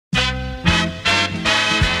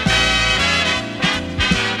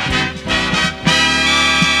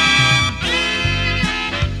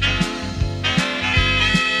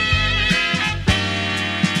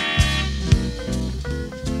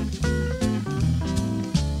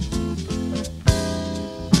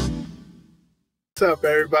What's up,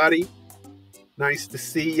 everybody? Nice to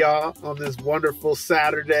see y'all on this wonderful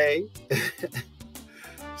Saturday.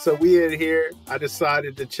 So we in here. I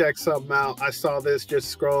decided to check something out. I saw this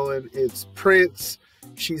just scrolling. It's Prince.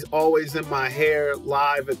 She's Always in My Hair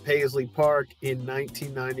live at Paisley Park in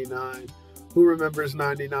 1999. Who remembers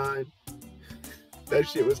 99? That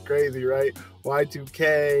shit was crazy, right?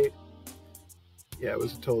 Y2K. Yeah, it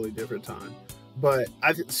was a totally different time. But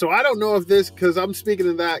so I don't know if this, because I'm speaking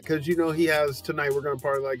of that, because you know he has Tonight We're Gonna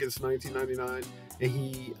Party Like It's 1999, and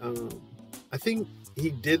he, I think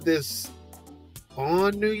he did this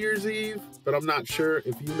on New Year's Eve, but I'm not sure.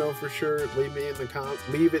 If you know for sure, leave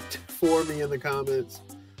it for me in the comments.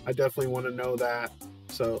 I definitely want to know that.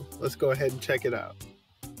 So let's go ahead and check it out.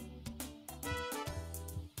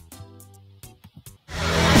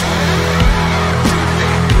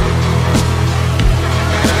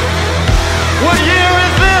 What year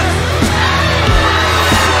is this?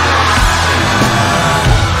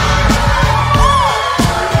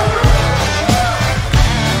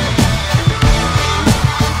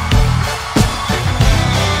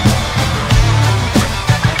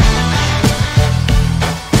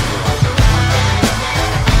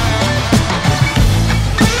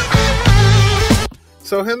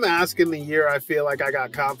 So him asking the year, I feel like I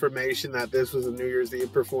got confirmation that this was a New Year's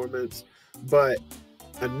Eve performance. But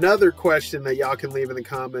another question that y'all can leave in the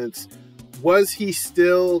comments, was he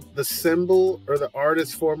still the symbol or the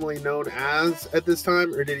artist formerly known as at this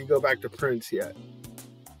time, or did he go back to Prince yet?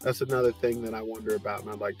 That's another thing that I wonder about, and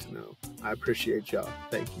I'd like to know. I appreciate y'all.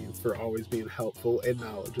 Thank you for always being helpful and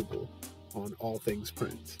knowledgeable on all things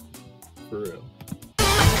Prince. For real.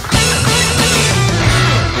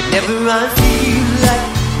 Whenever I feel like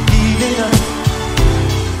giving up,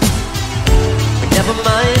 whenever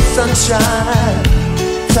my sunshine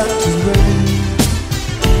turns to rain,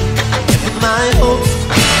 whenever my hopes,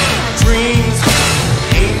 dreams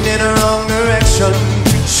aimed in the wrong direction,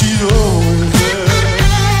 she's always there,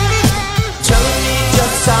 telling me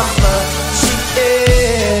just how much she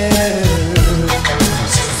cares.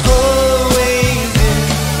 She's always in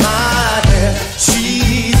my hair.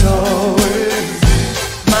 She's always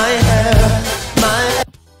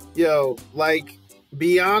Yo, like,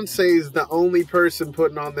 Beyonce's the only person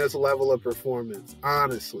putting on this level of performance,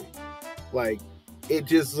 honestly. Like, it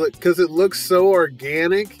just because it looks so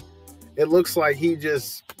organic. It looks like he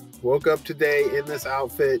just woke up today in this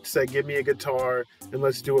outfit, said, give me a guitar and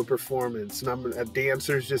let's do a performance. And a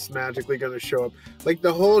dancer's just magically going to show up. Like,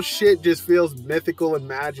 the whole shit just feels mythical and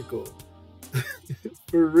magical.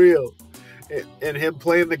 For real. And him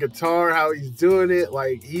playing the guitar, how he's doing it,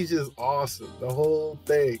 like, he's just awesome. The whole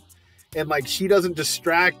thing. And, like, she doesn't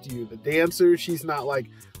distract you. The dancer, she's not like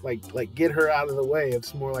get her out of the way.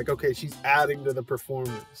 It's more like, okay, she's adding to the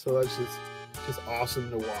performance. So that's just awesome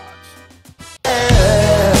to watch.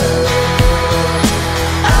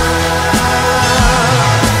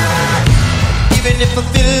 Even if I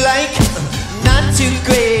feel like not too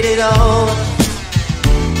great at all,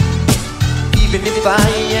 even if I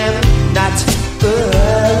am not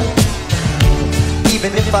good,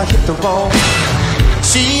 even if I hit the wall,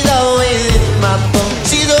 she's always in my phone.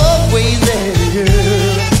 She's always there,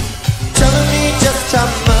 telling me just how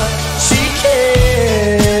much she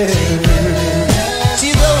cares.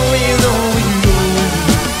 She's always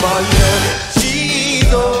my love.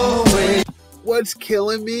 She's always. What's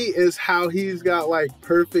killing me is how he's got like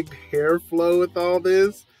perfect hair flow with all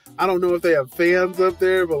this. I don't know if they have fans up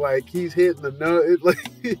there, but like he's hitting the note.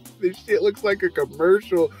 Like this shit looks like a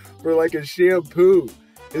commercial for like a shampoo.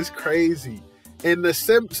 It's crazy. And the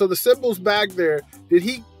symbol's back there.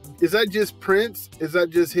 Is that just Prince? Is that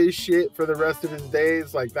just his shit for the rest of his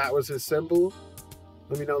days? Like that was his symbol?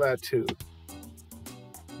 Let me know that too.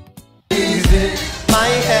 My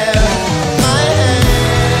hair, my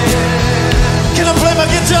hair. Can I play my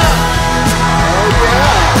guitar? Oh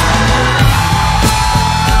yeah.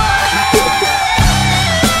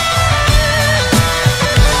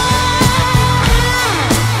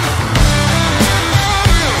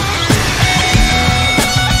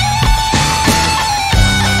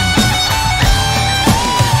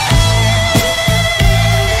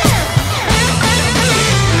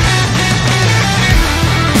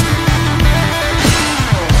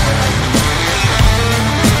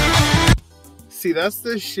 See, that's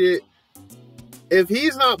the shit. If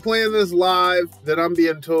he's not playing this live, then I'm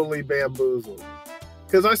being totally bamboozled.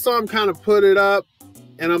 Because I saw him kind of put it up,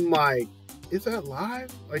 and I'm like, is that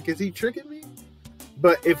live? Like, is he tricking me?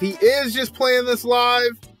 But if he is just playing this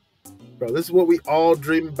live, bro, this is what we all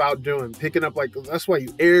dream about doing. Picking up, like, that's why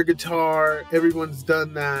you air guitar. Everyone's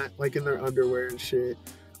done that, like, in their underwear and shit.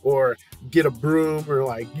 or get a broom, or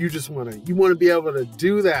like you want to be able to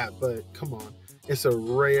do that. But come on, it's a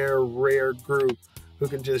rare group who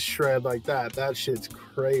can just shred like that. That shit's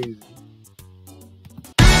crazy.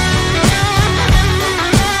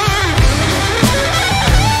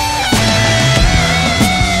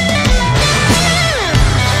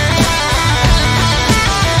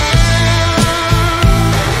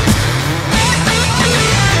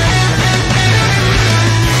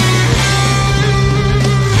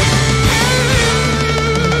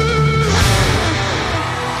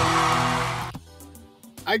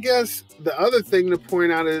 I guess the other thing to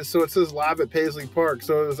point out is, so it says live at Paisley Park,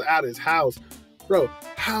 so it was at his house. Bro,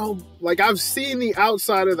 how, like, I've seen the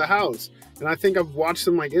outside of the house, and I think I've watched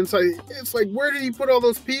them, like, inside. It's like, where did he put all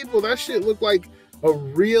those people? That shit looked like a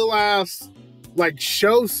real-ass, like,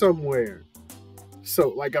 show somewhere. So,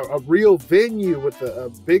 like, a real venue with a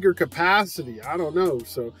bigger capacity. I don't know.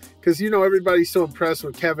 So, because, you know, everybody's so impressed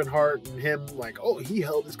with Kevin Hart and him, like, oh, he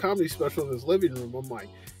held his comedy special in his living room. I'm like,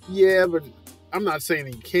 yeah, but I'm not saying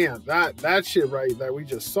he can't. That shit right that we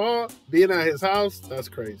just saw, being at his house, that's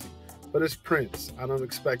crazy. But it's Prince. I don't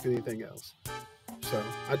expect anything else. So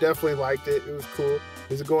I definitely liked it. It was cool.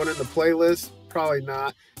 Is it going in the playlist? Probably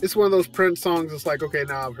not. It's one of those Prince songs. It's like, okay,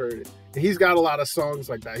 now I've heard it. And he's got a lot of songs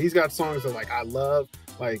like that. He's got songs that, like, I love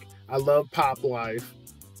Pop Life.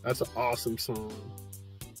 That's an awesome song.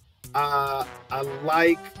 I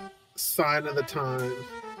like Sign of the Times.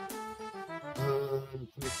 Let me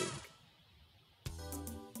think.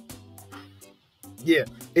 Yeah,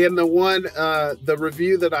 and the one, the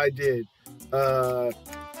review that I did, I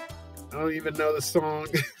don't even know the song.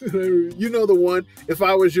 You know the one, If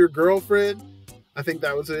I Was Your Girlfriend? I think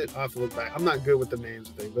that was it. I'll have to look back. I'm not good with the names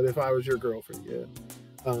of things, but If I Was Your Girlfriend, yeah.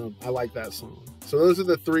 I like that song. So those are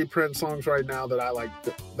the 3 Prince songs right now that I like,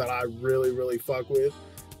 that I really, really fuck with.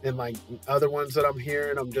 And like other ones that I'm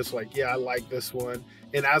hearing, I'm just like, yeah, I like this one.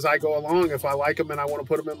 And as I go along, if I like them and I want to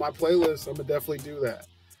put them in my playlist, I'm going to definitely do that.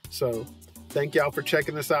 So thank y'all for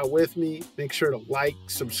checking this out with me. Make sure to like,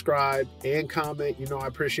 subscribe, and comment. You know, I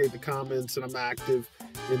appreciate the comments, and I'm active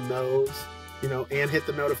in those, you know, and hit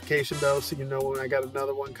the notification bell so you know when I got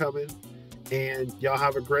another one coming. And y'all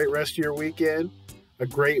have a great rest of your weekend, a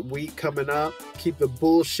great week coming up. Keep the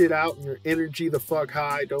bullshit out and your energy the fuck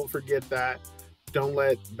high. Don't forget that. Don't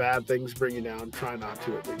let bad things bring you down. Try not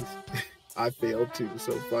to, at least. I failed too,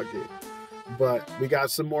 so fuck it. But we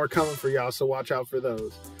got some more coming for y'all, so watch out for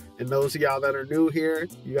those. And those of y'all that are new here,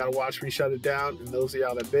 you got to watch me shut it down. And those of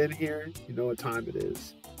y'all that been here, you know what time it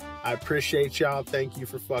is. I appreciate y'all. Thank you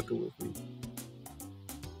for fucking with me.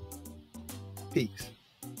 Peace.